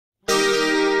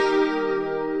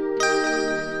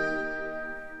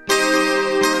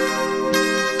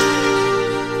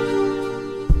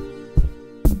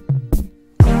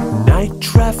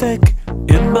lipstick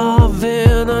in my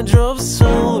van. I drove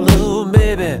solo,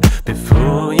 baby,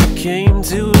 before you came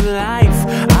to life.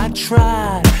 I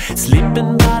tried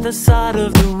sleeping by the side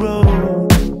of the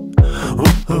road.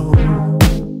 Ooh.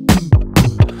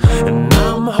 And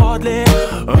I'm hardly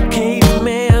a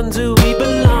caveman. Do we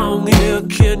belong here?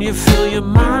 Can you feel your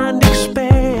mind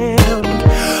expand?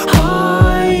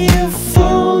 Are you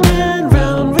fooling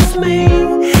around with me?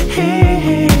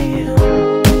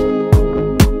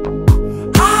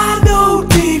 I know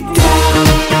deep down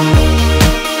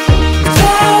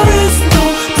there is no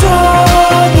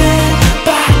turning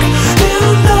back. You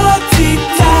know deep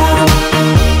down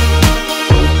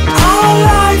our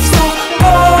lives are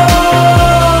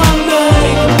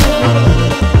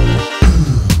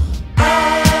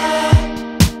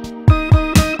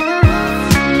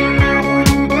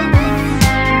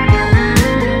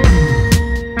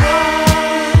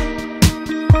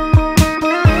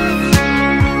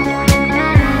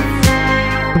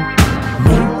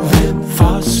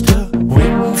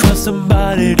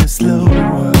somebody to slow.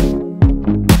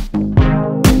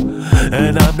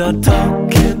 And I'm not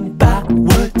talking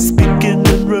backwards, speaking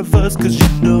in reverse, 'cause you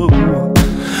know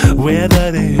where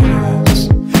that is.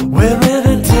 We're in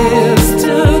a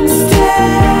distant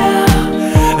stare,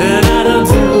 and I don't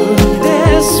do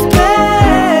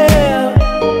despair.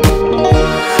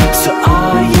 So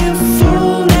are you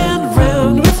fooling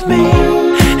around with me?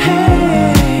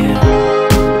 Hey,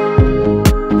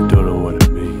 don't know what it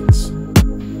means.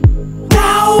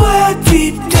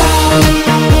 Deep down,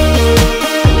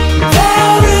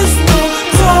 there is no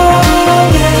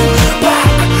turning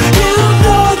back. You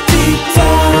know deep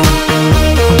down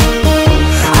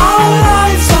our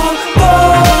lives are burning.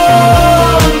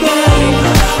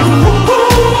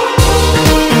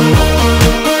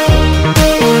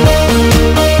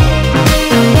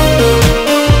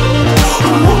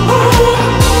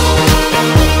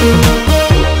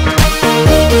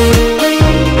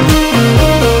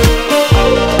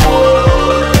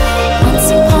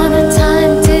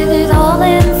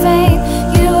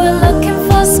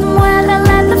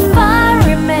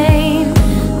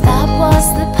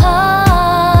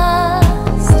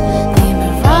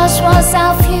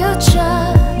 Our future,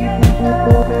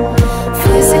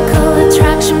 physical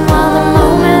attraction while the